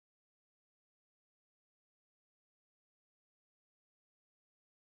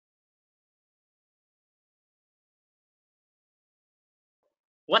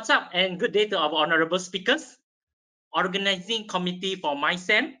What's up and good day to our honorable speakers, Organizing Committee for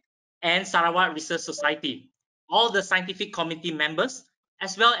MySEM and Sarawak Research Society, all the scientific committee members,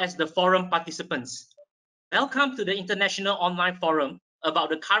 as well as the forum participants. Welcome to the International Online Forum about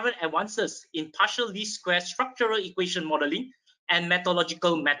the current advances in partial least square structural equation modeling and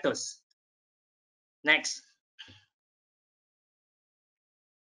methodological matters. Next.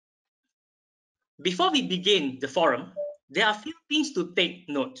 Before we begin the forum, there are a few things to take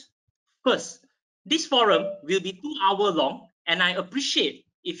note. First, this forum will be 2 hours long, and I appreciate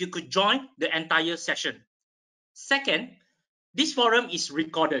if you could join the entire session. Second, this forum is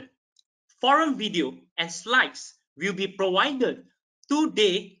recorded. Forum video and slides will be provided 2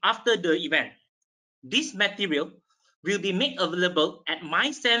 days after the event. This material will be made available at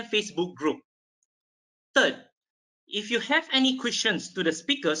MySEM Facebook group. Third, if you have any questions to the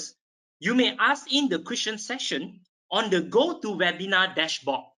speakers, you may ask in the question section on the GoToWebinar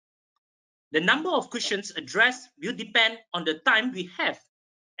dashboard. The number of questions addressed will depend on the time we have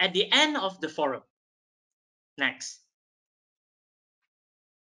at the end of the forum. Next.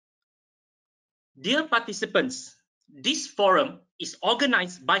 Dear participants, this forum is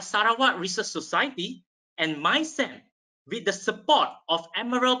organized by Sarawak Research Society and MySEM with the support of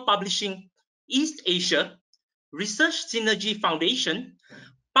Emerald Publishing East Asia, Research Synergy Foundation,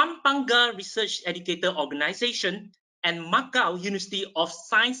 Pampanga Research Educator Organization, and Macau University of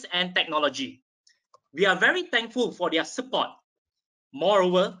Science and Technology. We are very thankful for their support.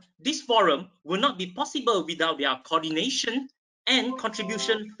 Moreover, this forum will not be possible without their coordination and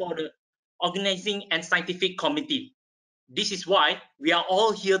contribution for the Organizing and Scientific Committee. This is why we are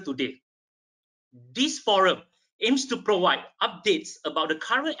all here today. This forum aims to provide updates about the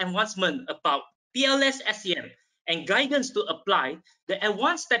current advancement about PLS-SEM and guidance to apply the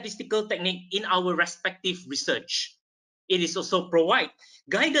advanced statistical technique in our respective research. It is also provide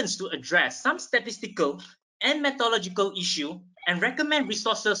guidance to address some statistical and methodological issues and recommend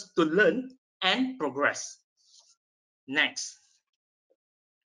resources to learn and progress. Next.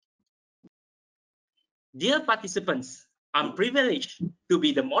 Dear participants, I'm privileged to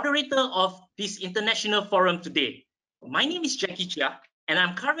be the moderator of this international forum today. My name is Jacky Cheah, and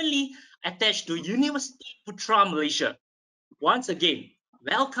I'm currently attached to University Putra Malaysia. Once again,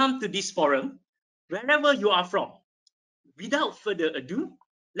 welcome to this forum, wherever you are from. Without further ado,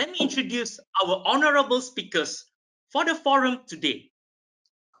 let me introduce our honorable speakers for the forum today.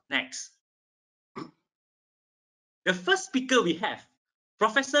 Next. The first speaker we have,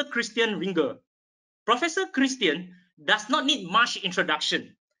 Professor Christian Ringer. Professor Christian does not need much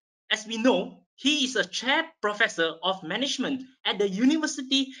introduction. As we know, he is a chair professor of management at the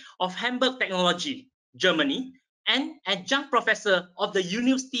University of Hamburg Technology, Germany, and adjunct professor of the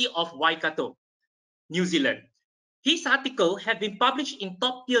University of Waikato, New Zealand. His articles have been published in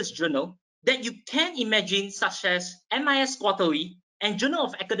top-tier journals that you can imagine, such as MIS Quarterly and Journal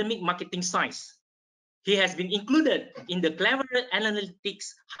of Academic Marketing Science. He has been included in the Clever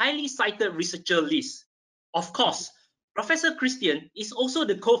Analytics highly cited researcher list. Of course, Professor Christian is also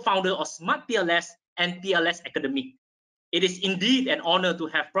the co-founder of SmartPLS and PLS Academic. It is indeed an honor to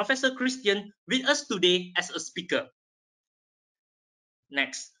have Professor Christian with us today as a speaker.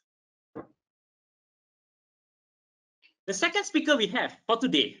 Next. The second speaker we have for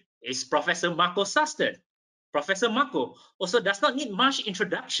today is Professor Marco Sasted. Professor Marco also does not need much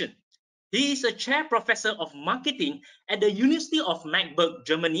introduction. He is a chair professor of marketing at the University of Magdeburg,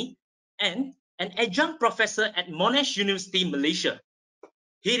 Germany, and an adjunct professor at Monash University, Malaysia.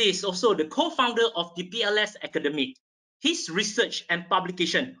 He is also the co-founder of the PLS Academic. His research and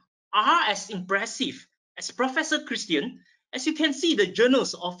publication are as impressive as Professor Christian, as you can see the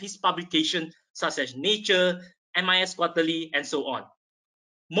journals of his publication such as Nature, MIS Quarterly, and so on.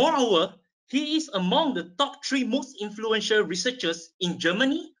 Moreover, he is among the top 3 most influential researchers in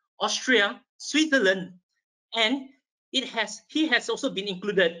Germany, Austria, Switzerland, and he has also been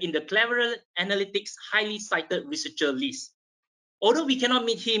included in the Clever Analytics highly cited researcher list. Although we cannot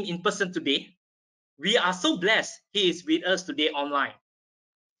meet him in person today, we are so blessed he is with us today online.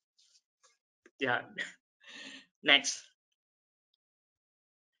 Yeah. Next.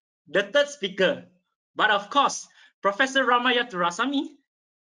 The third speaker, but of course, Professor Ramaya Turasami.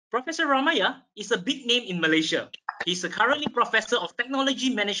 Professor Ramaya is a big name in Malaysia. He's currently Professor of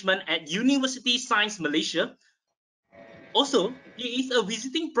Technology Management at University Science Malaysia. Also, he is a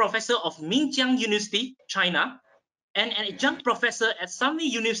visiting professor of Minjiang University, China, and an adjunct professor at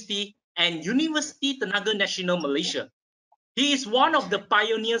Sunway University and University Tenaga Nasional Malaysia. He is one of the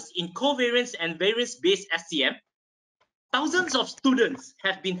pioneers in covariance and variance-based SEM. Thousands of students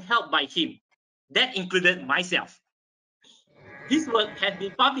have been helped by him. That included myself. His work has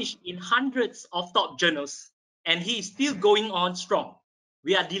been published in hundreds of top journals, and he is still going on strong.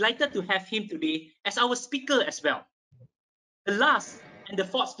 We are delighted to have him today as our speaker as well. The last and the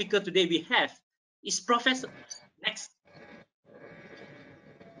fourth speaker today we have is Professor. Next.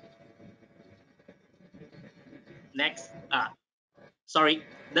 Sorry.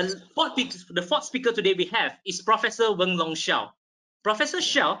 The fourth speaker today we have is Professor Wen Long Xiao. Professor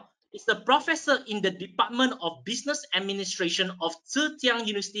Xiao is a professor in the Department of Business Administration of Zhejiang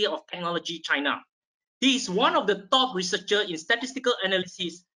University of Technology, China. He is one of the top researchers in statistical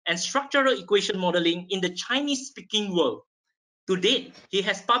analysis and structural equation modeling in the Chinese-speaking world. To date, he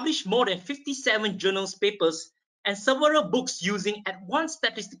has published more than 57 journals papers and several books using advanced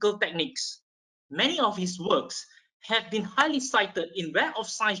statistical techniques. Many of his works have been highly cited in Web of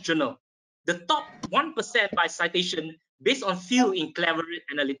Science journal, the top 1% by citation based on field in clever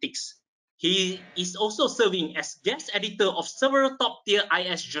analytics. He is also serving as guest editor of several top-tier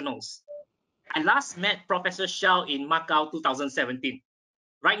IS journals. I last met Professor Xiao in Macau 2017.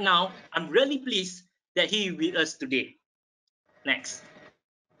 Right now, I'm really pleased that he is with us today. Next.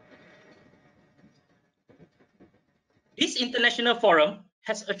 This international forum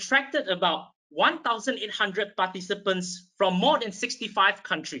has attracted about 1,800 participants from more than 65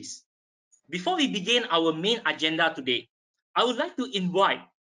 countries. Before we begin our main agenda today, I would like to invite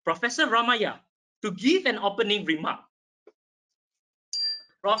Professor Ramaiah to give an opening remark.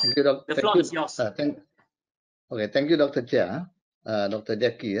 Prof, the floor is yours. Thank you, Dr. Chia, Dr.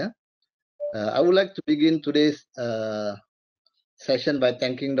 Jacky. I would like to begin today's session by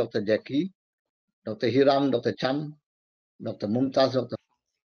thanking Dr. Jacky, Dr. Hiram, Dr. Cham, Dr. Mumtaz,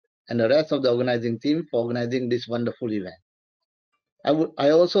 and the rest of the organizing team for organizing this wonderful event.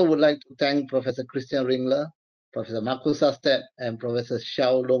 I also would like to thank Professor Christian Ringler, Professor Marcus Astet, and Professor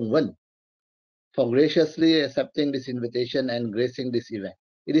Xiao Long Wen for graciously accepting this invitation and gracing this event.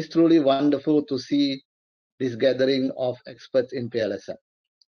 It is truly wonderful to see this gathering of experts in PLS-SEM.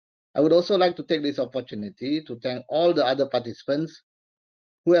 I would also like to take this opportunity to thank all the other participants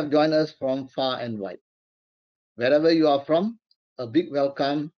who have joined us from far and wide. Wherever you are from, a big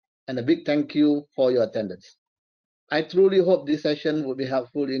welcome and a big thank you for your attendance. I truly hope this session will be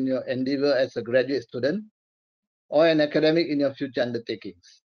helpful in your endeavor as a graduate student or an academic in your future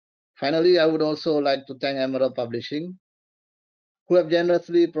undertakings. Finally, I would also like to thank Emerald Publishing, who have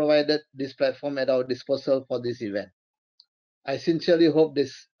generously provided this platform at our disposal for this event. I sincerely hope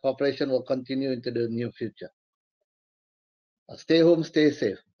this cooperation will continue into the near future. Stay home, stay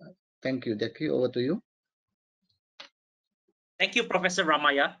safe. Thank you. Jacky, over to you. Thank you, Professor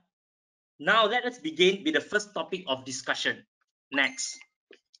Ramaiah. Now let us begin with the first topic of discussion. Next.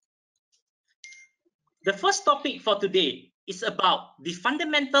 The first topic for today is about the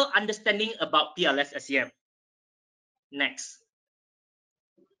fundamental understanding about PLS-SEM. Next.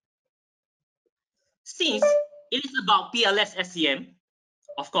 Since it is about PLS-SEM,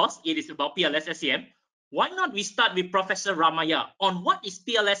 of course, it is about PLS-SEM, why not we start with Professor Ramaiah on what is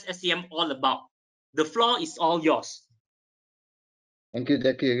PLS-SEM all about? The floor is all yours. Thank you,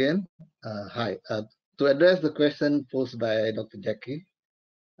 Jacky, again. Hi. To address the question posed by Dr. Jacky,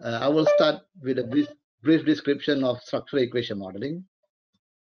 I will start with a brief description of structural equation modeling,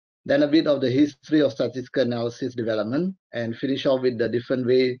 then a bit of the history of statistical analysis development, and finish off with the different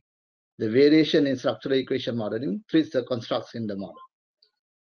way the variation in structural equation modeling treats the constructs in the model.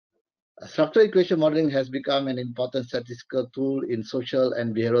 Structural equation modeling has become an important statistical tool in social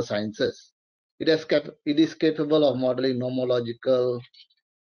and behavioral sciences. It is capable of modeling nomological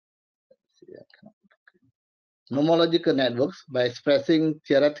networks by expressing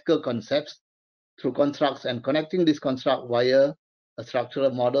theoretical concepts through constructs and connecting this construct via a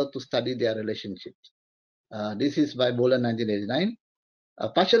structural model to study their relationships. This is by Boland 1989.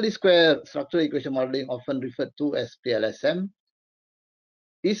 Partially square structural equation modeling, often referred to as PLS-SEM,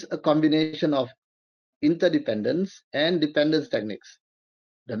 is a combination of interdependence and dependence techniques.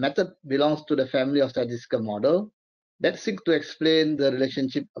 The method belongs to the family of statistical model that seek to explain the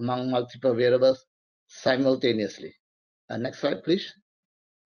relationship among multiple variables simultaneously. Next slide, please.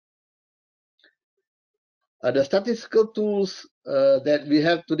 The statistical tools that we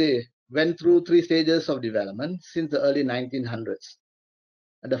have today went through 3 stages of development since the early 1900s.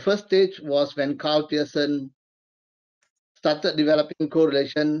 The first stage was when Carl Pearson started developing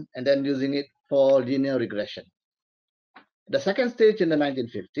correlation and then using it for linear regression. The second stage in the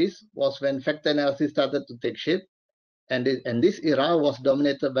 1950s was when factor analysis started to take shape, and this era was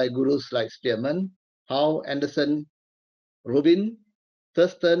dominated by gurus like Spearman, Howe, Anderson, Rubin,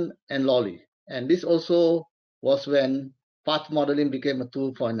 Thurston, and Lawley. And this also was when path modeling became a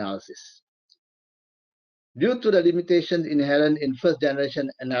tool for analysis. Due to the limitations inherent in first-generation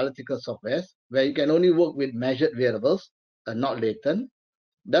analytical software, where you can only work with measured variables and not latent,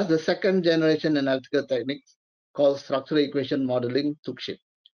 thus the second-generation analytical techniques called structural equation modeling took shape.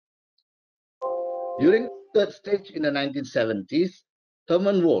 During the third stage in the 1970s,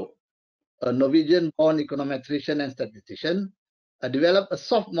 Herman Wohl, a Norwegian-born econometrician and statistician, developed a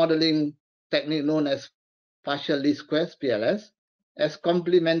soft modeling technique known as partial least squares, PLS, as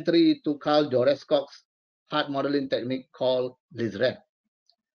complementary to Carl Joreskok's hard modeling technique called LISREL.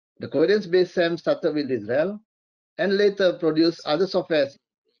 The covariance-based SEM started with LISREL and later produced other softwares,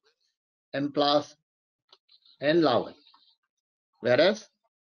 MPLS and LAWEN. Whereas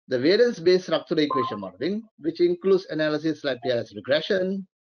the variance-based structural equation modeling, which includes analysis like PLS regression,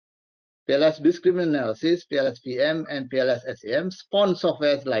 PLS discriminant analysis, PLS-PM, and PLS-SEM, spawned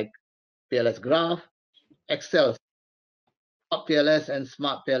softwares like PLS Graph, Excel, PLS, and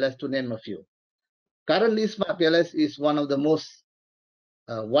SmartPLS, to name a few. Currently, SmartPLS is one of the most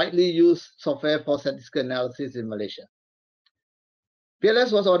widely used software for statistical analysis in Malaysia.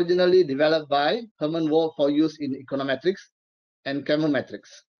 PLS was originally developed by Herman Wohl for use in econometrics and chemometrics.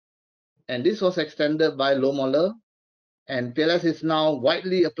 And this was extended by Lohmöller, and PLS is now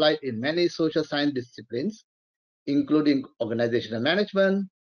widely applied in many social science disciplines, including organizational management,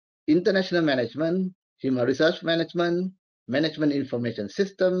 international management, human research management, management information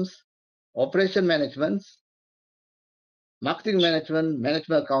systems, operation management, marketing management,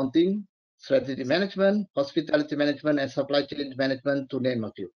 management accounting, strategy management, hospitality management, and supply chain management, to name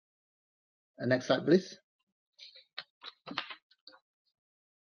a few. Next slide, please.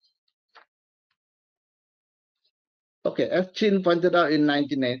 Okay, as Chin pointed out in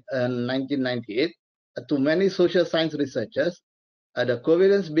 1998, to many social science researchers, the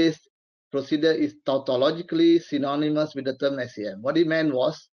covariance-based procedure is tautologically synonymous with the term SEM. What he meant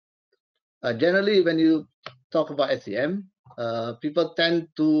was, generally when you talk about SEM, people tend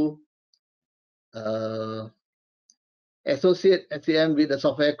to associate SEM with a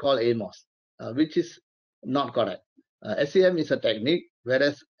software called AMOS, which is not correct. SEM is a technique,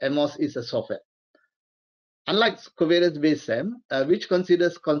 whereas AMOS is a software. Unlike covariance-based SEM, which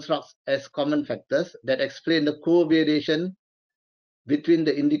considers constructs as common factors that explain the covariation between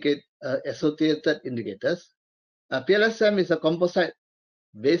the associated indicators, PLS-SEM is a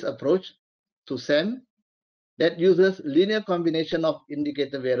composite-based approach to SEM that uses linear combination of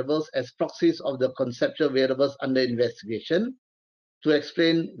indicator variables as proxies of the conceptual variables under investigation to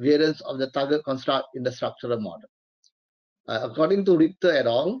explain variance of the target construct in the structural model. According to Richter et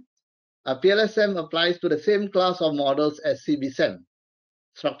al., PLS-SEM applies to the same class of models as CB-SEM,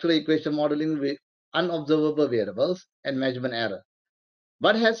 structural equation modeling with unobservable variables and measurement error,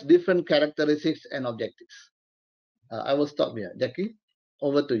 but has different characteristics and objectives. I will stop here. Jacky,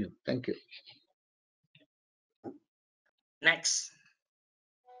 over to you. Thank you. Next.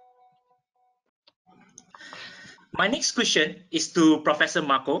 My next question is to Professor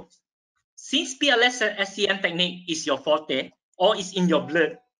Mako. Since PLS and SEM technique is your forte or is in your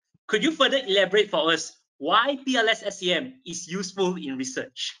blood, could you further elaborate for us why PLS-SEM is useful in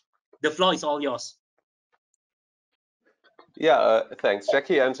research? The floor is all yours. Yeah, thanks,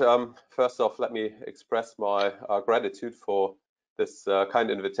 Jacky. And first off, let me express my gratitude for this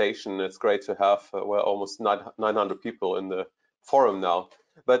kind invitation. It's great to have we're almost 900 people in the forum now.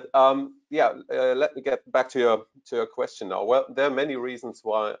 But yeah, let me get back to your question now. Well, there are many reasons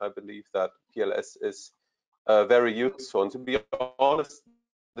why I believe that PLS is very useful. And to be honest,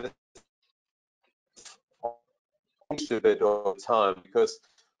 this changed a bit over time, because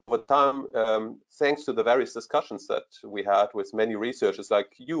over time, thanks to the various discussions that we had with many researchers like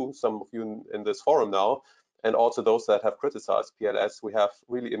you, some of you in this forum now, and also those that have criticized PLS, we have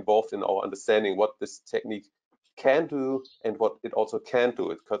really involved in our understanding what this technique can do and what it also can do,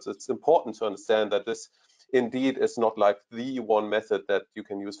 because it's important to understand that this indeed is not like the one method that you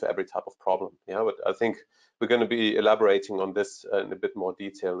can use for every type of problem. Yeah, but I think we're going to be elaborating on this in a bit more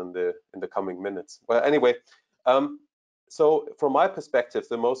detail in the coming minutes. Well, anyway, so from my perspective,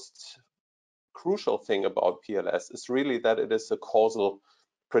 the most crucial thing about PLS is really that it is a causal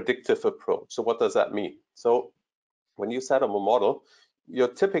predictive approach. So what does that mean? So when you set up a model, you're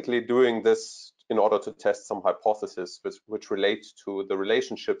typically doing this in order to test some hypothesis which relate to the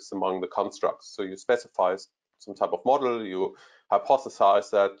relationships among the constructs. So you specify some type of model, you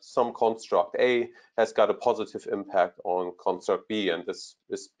hypothesize that some construct A has got a positive impact on construct B, and this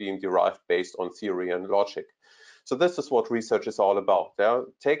is being derived based on theory and logic. So this is what research is all about. They're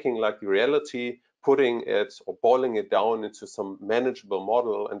taking like the reality, putting it or boiling it down into some manageable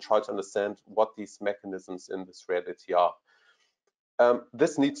model and try to understand what these mechanisms in this reality are.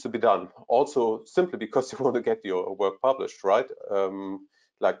 this needs to be done also simply because you want to get your work published, right?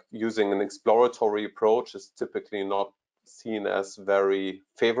 Like using an exploratory approach is typically not seen as very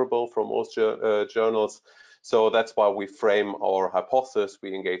favorable for most journals. So that's why we frame our hypothesis,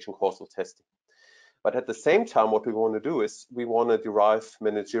 we engage in causal testing. But at the same time, what we want to do is we want to derive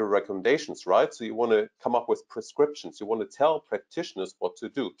managerial recommendations, right? So you want to come up with prescriptions. You want to tell practitioners what to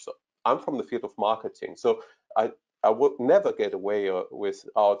do. So I'm from the field of marketing. So I would never get away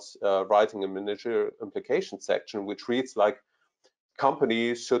without writing a managerial implication section, which reads like,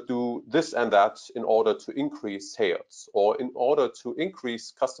 companies should do this and that in order to increase sales, or in order to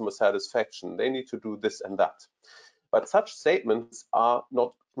increase customer satisfaction, they need to do this and that. But such statements are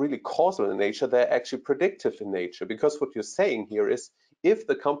not really causal in nature, they're actually predictive in nature, because what you're saying here is, if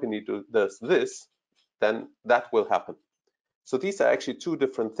the company does this, then that will happen. So these are actually two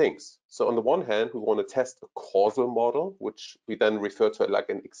different things. So on the one hand, we want to test a causal model, which we then refer to like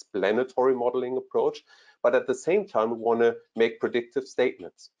an explanatory modeling approach. But at the same time, we want to make predictive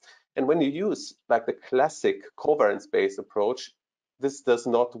statements. And when you use like the classic covariance-based approach, this does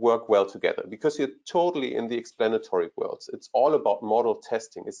not work well together because you're totally in the explanatory world. It's all about model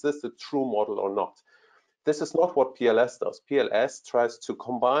testing. Is this a true model or not? This is not what PLS does. PLS tries to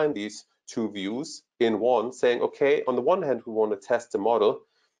combine these two views in one, saying, okay, on the one hand, we want to test the model,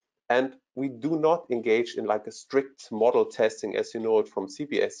 and we do not engage in like a strict model testing as you know it from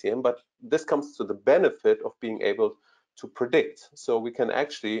CPSEM, but this comes to the benefit of being able to predict. So we can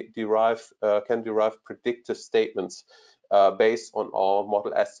actually derive predictive statements based on our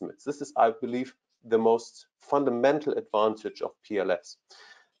model estimates. This is, I believe, the most fundamental advantage of PLS.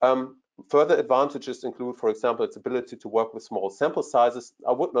 Further advantages include, for example, its ability to work with small sample sizes.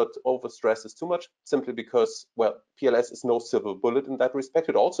 I would not overstress this too much, simply because, well, PLS is no silver bullet in that respect.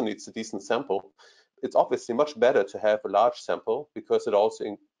 It also needs a decent sample. It's obviously much better to have a large sample because it also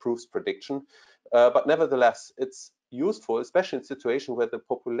improves prediction. But nevertheless, it's useful, especially in situations where the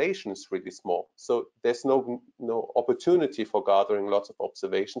population is really small. So there's no opportunity for gathering lots of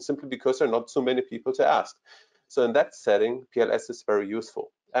observations simply because there are not so many people to ask. So in that setting, PLS is very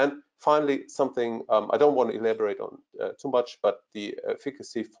useful. And finally, something I don't want to elaborate on too much, but the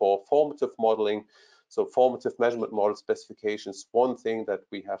efficacy for formative modeling. So formative measurement model specifications, one thing that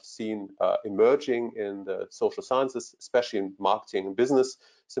we have seen emerging in the social sciences, especially in marketing and business,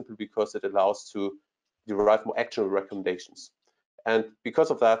 simply because it allows to derive more actionable recommendations. And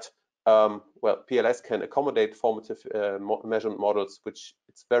because of that, well, PLS can accommodate formative measurement models, which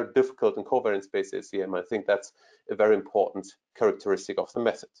it's very difficult in covariance-based SEM. I think that's a very important characteristic of the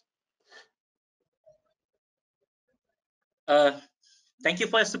method. Thank you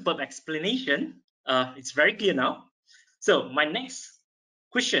for your superb explanation. It's very clear now. So my next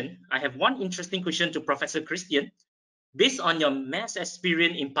question, I have one interesting question to Professor Christian. Based on your mass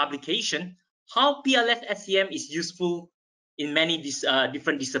experience in publication, how PLS-SEM is useful in many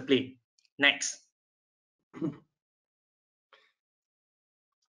different disciplines? Next.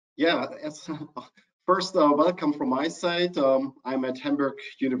 Yeah, first, welcome from my side. I'm at Hamburg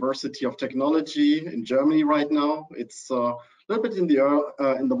University of Technology in Germany right now. It's a little bit in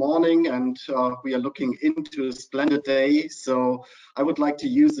the morning, and we are looking into a splendid day. So I would like to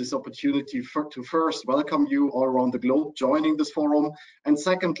use this opportunity to first welcome you all around the globe joining this forum. And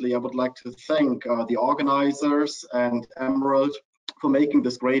secondly, I would like to thank the organizers and Emerald for making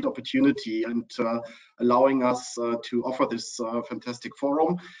this great opportunity and allowing us to offer this fantastic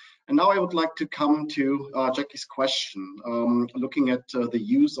forum. And now I would like to come to Jacky's question, looking at the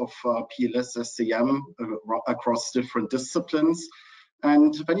use of PLS-SEM across different disciplines.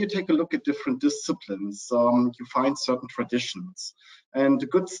 And when you take a look at different disciplines, you find certain traditions. And a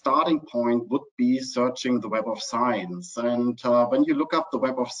good starting point would be searching the Web of Science. And when you look up the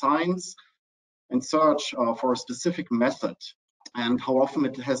Web of Science and search for a specific method and how often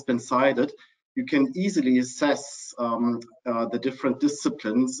it has been cited, you can easily assess the different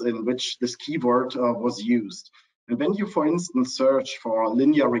disciplines in which this keyword was used. And when you, for instance, search for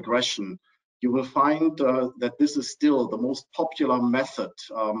linear regression, you will find that this is still the most popular method,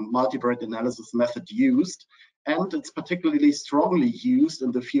 multivariate analysis method used, and it's particularly strongly used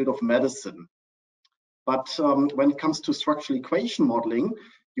in the field of medicine. But when it comes to structural equation modeling,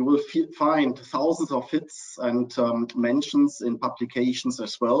 you will find thousands of hits and mentions in publications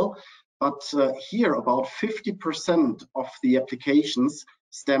as well. But here, about 50% of the applications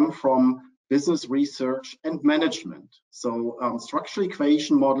stem from business research and management. So structural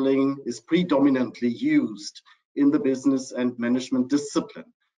equation modeling is predominantly used in the business and management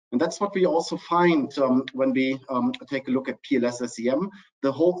discipline. And that's what we also find when we take a look at PLS-SEM.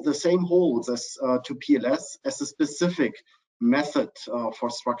 The same holds as to PLS as a specific method for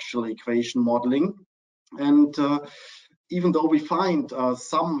structural equation modeling. And even though we find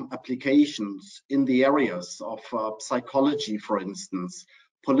some applications in the areas of psychology, for instance,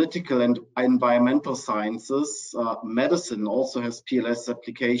 political and environmental sciences, medicine also has PLS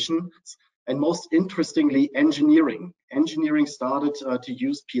applications, and most interestingly, engineering. Engineering started to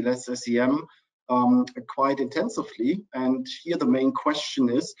use PLS-SEM quite intensively, and here the main question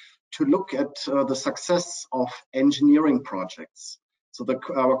is to look at the success of engineering projects. So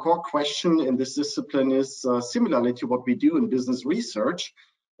our core question in this discipline is similarly to what we do in business research,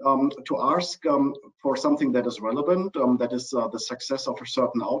 to ask for something that is relevant, that is the success of a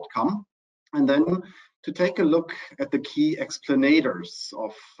certain outcome, and then to take a look at the key explanators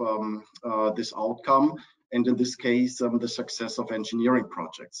of this outcome, and in this case, the success of engineering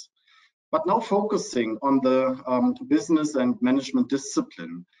projects. But now focusing on the business and management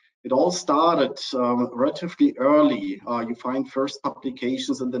discipline, it all started relatively early. You find first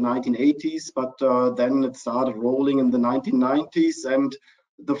publications in the 1980s, but then it started rolling in the 1990s, and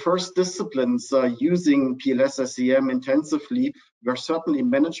the first disciplines using PLS-SEM intensively were certainly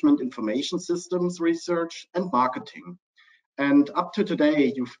management information systems research and marketing. And up to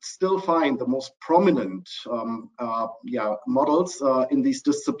today, you still find the most prominent models in these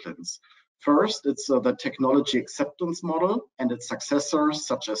disciplines. First, it's the technology acceptance model and its successors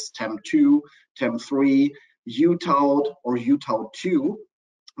such as TEM2, TEM3, UTAUT or UTAUT2,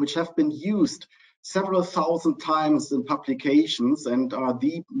 which have been used several thousand times in publications and are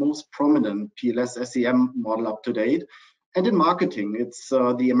the most prominent PLS-SEM model up to date. And in marketing, it's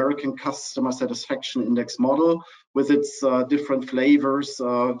the American Customer Satisfaction Index model with its different flavors,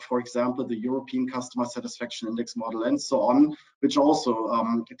 for example, the European Customer Satisfaction Index model and so on, which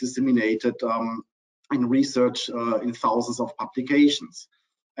also disseminated in research in thousands of publications.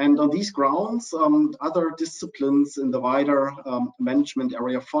 And on these grounds, other disciplines in the wider management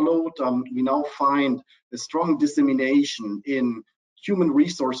area followed. We now find a strong dissemination in human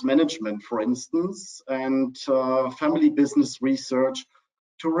resource management, for instance, and family business research,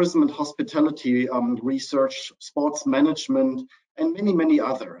 tourism and hospitality research, sports management, and many, many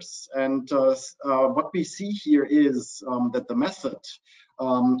others. And what we see here is that the method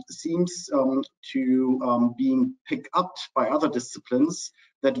seems to being picked up by other disciplines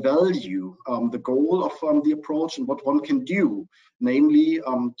that value the goal of the approach and what one can do, namely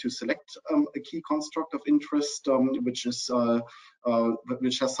to select a key construct of interest which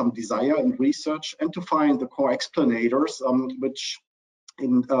has some desire in research, and to find the core explanators which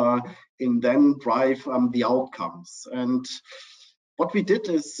in then drive the outcomes. And what we did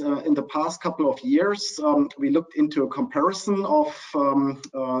is in the past couple of years, we looked into a comparison of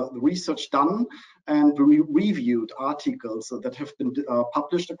the research done, and we reviewed articles that have been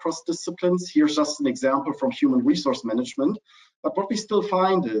published across disciplines. Here's just an example from human resource management. But what we still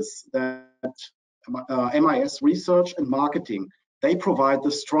find is that MIS research and marketing, they provide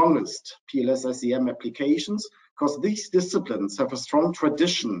the strongest PLS-SEM applications, because these disciplines have a strong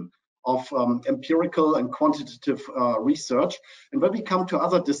tradition of empirical and quantitative research. And when we come to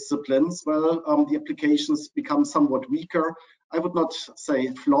other disciplines, well, the applications become somewhat weaker. I would not say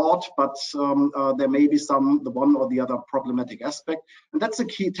flawed, but there may be the one or the other problematic aspect. And that's a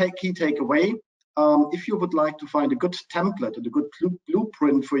key takeaway. If you would like to find a good template and a good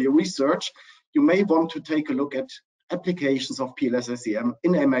blueprint for your research, you may want to take a look at applications of PLS-SEM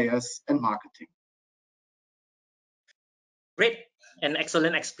in MIS and marketing. Great, an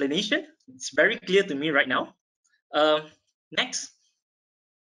excellent explanation. It's very clear to me right now. Next.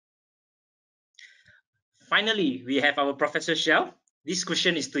 Finally, we have our Professor Cheung. This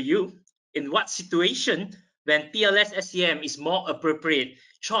question is to you. In what situation when PLS-SEM is more appropriate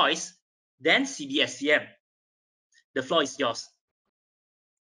choice than CBS-SEM? The floor is yours.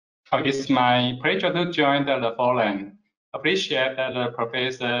 It's my pleasure to join the forum. Appreciate the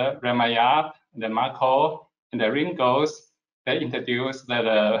Professor Ramayat, the Marco, and the Ringos that introduced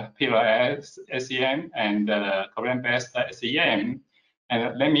the PLS-SEM and the Korean-based SEM.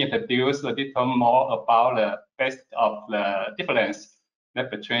 And let me introduce a little more about the basic of the difference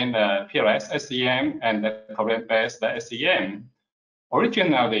between the PLS-SEM and the Korean-based SEM.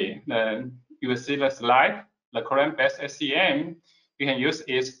 Originally, you see the slide, the Korean-based SEM, you can use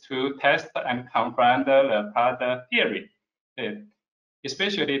it to test and confirm the product theory.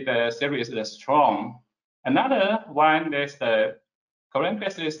 Especially the theory is strong. Another one is the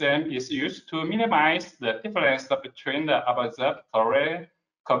Korean-based SEM is used to minimize the difference between the observed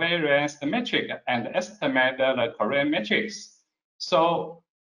covariance metric and estimate the Korean metrics. So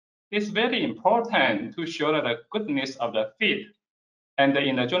it's very important to show the goodness of the fit. And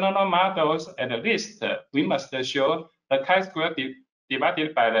in the general models, at least, we must show the chi-square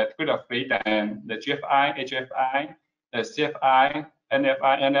divided by the degree of freedom, the GFI, HFI, the CFI,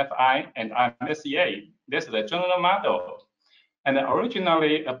 NFI, and MSEA. This is the general model. And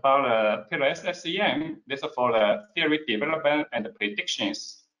originally about PLS-SEM, this is for the theory development and the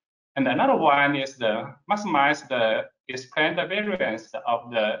predictions. And another one is the maximize the explain the variance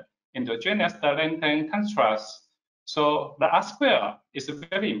of the endogenous lantern contrast. So the R-square is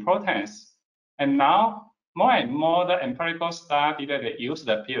very important. And now more and more the empirical study that they use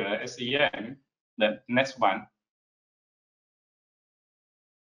the PLS-SEM. The next one.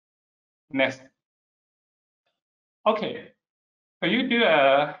 Next. Okay. When you do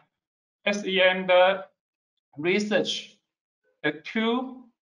a SEM the research, the two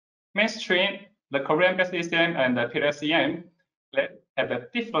mainstream, the Korean-based SEM and the PLS-SEM, have a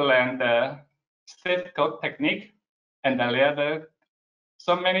different statistical technique, and there are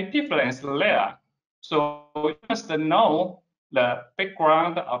so many differences there. So you must know the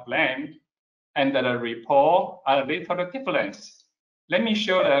background of them, and the report are a little difference. Let me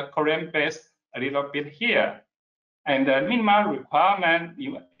show the Korean-based a little bit here. And the minimal requirement,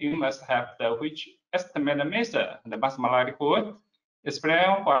 you must have the which estimate measure the maximum likelihood.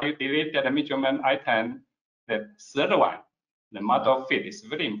 Explain why you delete the measurement item. The third one, the model fit is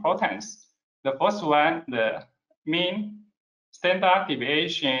very important. The first one, the mean standard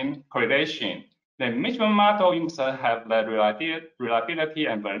deviation correlation. The measurement model you must have the reliability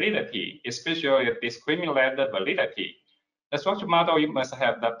and validity, especially discriminated validity. The structure model you must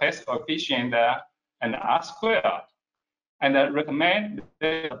have the best coefficient and R-square. And recommend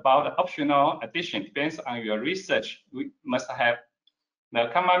about the optional addition depends on your research. We must have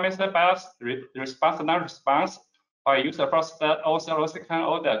the common method bias, response, non-response, or user process, also second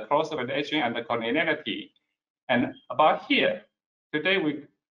order cross validation and the collinearity. And about here, today we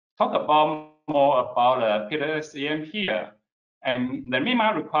talk about more about the PLS-SEM here. And the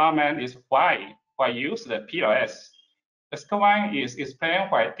minimum requirement is why use the PLS. The second one is explain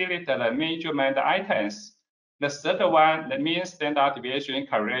why delete the measurement items. The third one, the mean standard deviation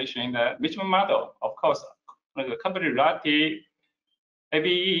correlation, the measurement model, of course, the company reality,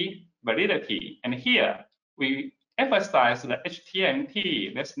 ABE, validity. And here we emphasize the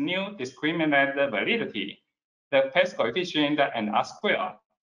HTMT, that's new discriminated validity, the best coefficient and R-square.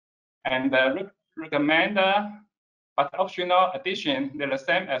 And recommend but optional addition, they're the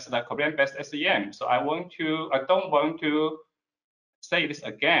same as the Korean-based SEM. So I don't want to say this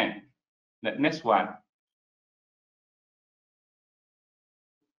again. The next one.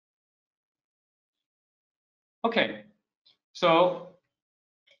 Okay, so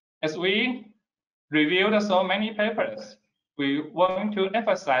as we reviewed so many papers, we want to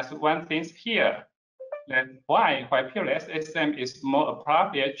emphasize one thing here, that why PLS-SEM is more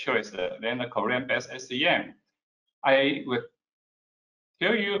appropriate choice than the Korean-based SEM. I will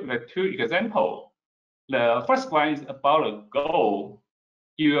tell you the two examples. The first one is about a goal.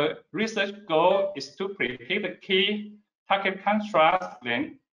 Your research goal is to predict the key target contrast,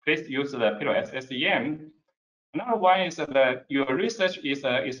 then please use the PLS-SEM. Another one is that your research is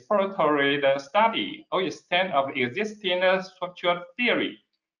an exploratory study or extent of existing structural theory.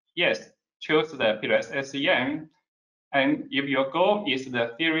 Yes, choose the PLS-SEM. And if your goal is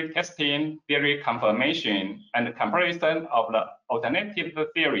the theory testing, theory confirmation, and comparison of the alternative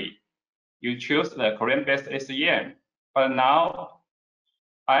theory, you choose the Korean-based SEM. But now,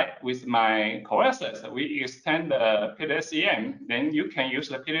 with my courses, we extend the PLS-SEM. Then you can use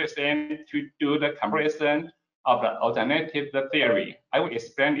the PLS-SEM to do the comparison of the alternative theory. I will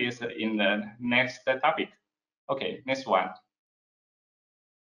explain this in the next topic. Okay, next one.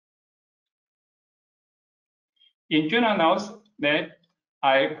 In journal notes, that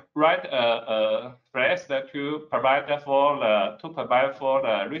I write a phrase that to provide for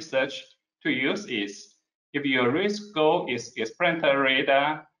the research to use is if your risk goal is explanatory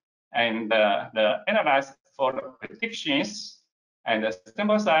data and the analyze for the predictions and the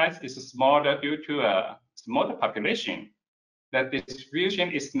sample size is smaller due to a smaller population. The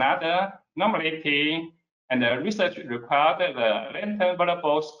distribution is not a normality, and the research required the lantern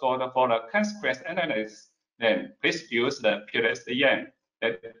variable scored for the consequence analysis. Then please use the PLS-SEM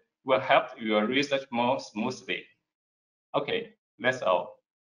that will help your research more smoothly. Okay, that's all.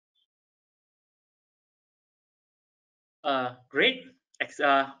 Great.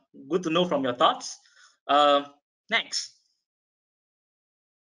 Good to know from your thoughts. Next.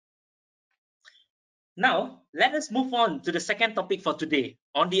 Now, let us move on to the second topic for today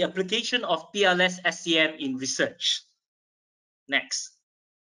on the application of PLS-SEM in research. Next.